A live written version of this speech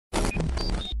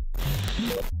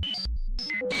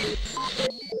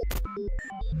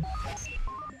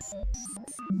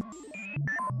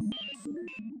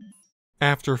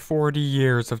After 40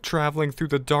 years of traveling through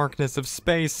the darkness of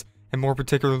space, and more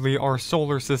particularly our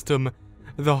solar system,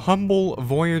 the humble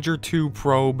Voyager 2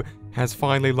 probe has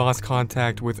finally lost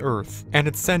contact with Earth, and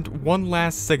it sent one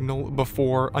last signal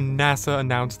before NASA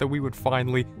announced that we would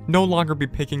finally no longer be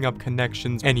picking up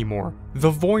connections anymore. The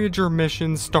Voyager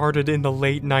mission started in the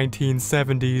late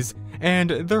 1970s, and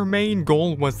their main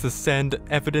goal was to send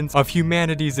evidence of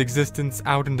humanity's existence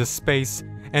out into space,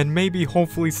 and maybe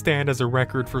hopefully stand as a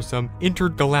record for some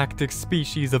intergalactic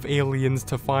species of aliens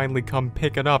to finally come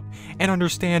pick it up and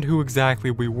understand who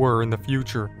exactly we were in the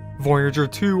future. Voyager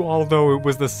 2, although it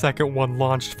was the second one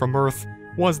launched from Earth,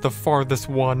 was the farthest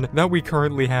one that we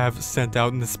currently have sent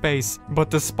out into space,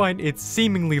 but despite its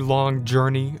seemingly long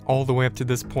journey all the way up to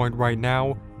this point right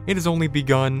now, it has only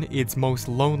begun its most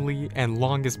lonely and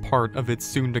longest part of its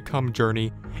soon-to-come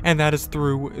journey, and that is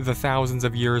through the thousands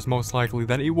of years most likely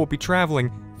that it will be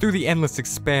traveling through the endless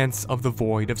expanse of the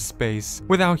void of space,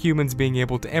 without humans being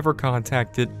able to ever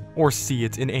contact it or see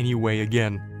it in any way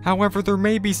again. However, there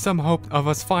may be some hope of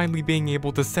us finally being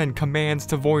able to send commands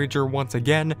to Voyager once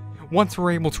again, once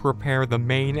we're able to repair the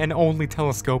main and only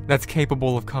telescope that's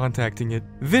capable of contacting it.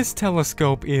 This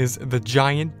telescope is the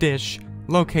Giant Dish,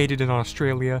 located in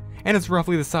Australia, and it's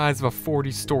roughly the size of a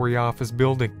 40-story office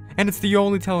building. And it's the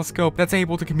only telescope that's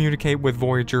able to communicate with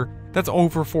Voyager that's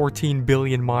over 14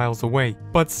 billion miles away.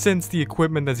 But since the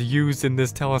equipment that's used in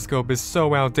this telescope is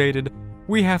so outdated,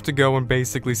 we have to go and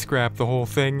basically scrap the whole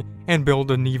thing and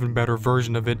build an even better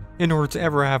version of it in order to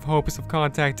ever have hopes of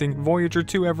contacting Voyager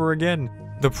 2 ever again.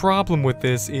 The problem with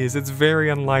this is it's very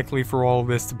unlikely for all of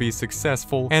this to be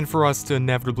successful, and for us to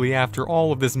inevitably, after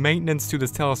all of this maintenance to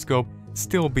this telescope,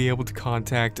 still be able to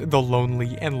contact the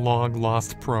lonely and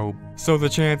long-lost probe. So the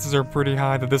chances are pretty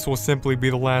high that this will simply be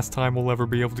the last time we'll ever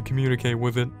be able to communicate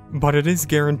with it. But it is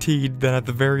guaranteed that at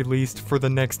the very least for the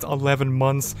next 11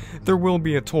 months, there will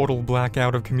be a total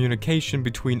blackout of communication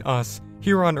between us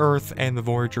here on Earth and the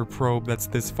Voyager probe that's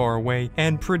this far away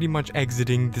and pretty much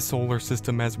exiting the solar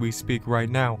system as we speak right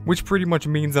now, which pretty much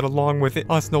means that along with it,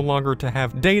 us no longer to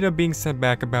have data being sent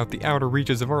back about the outer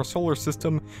reaches of our solar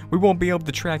system, we won't be able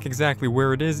to track exactly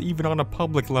where it is even on a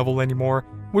public level anymore,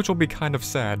 which will be kind of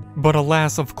sad. But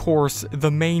alas, of course,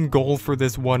 the main goal for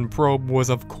this one probe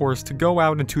was of course to go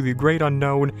out into the great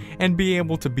unknown and be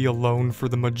able to be alone for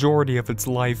the majority of its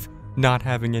life, not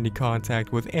having any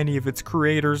contact with any of its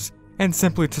creators, and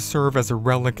simply to serve as a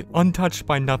relic untouched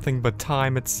by nothing but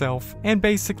time itself, and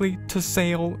basically to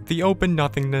sail the open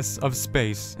nothingness of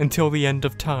space until the end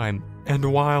of time. And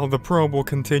while the probe will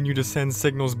continue to send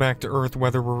signals back to Earth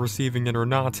whether we're receiving it or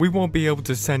not, we won't be able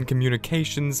to send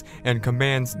communications and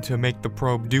commands to make the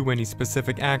probe do any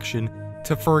specific action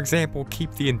to, for example,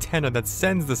 keep the antenna that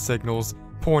sends the signals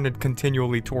pointed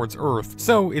continually towards Earth.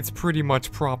 So it's pretty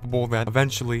much probable that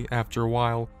eventually, after a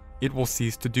while, it will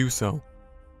cease to do so.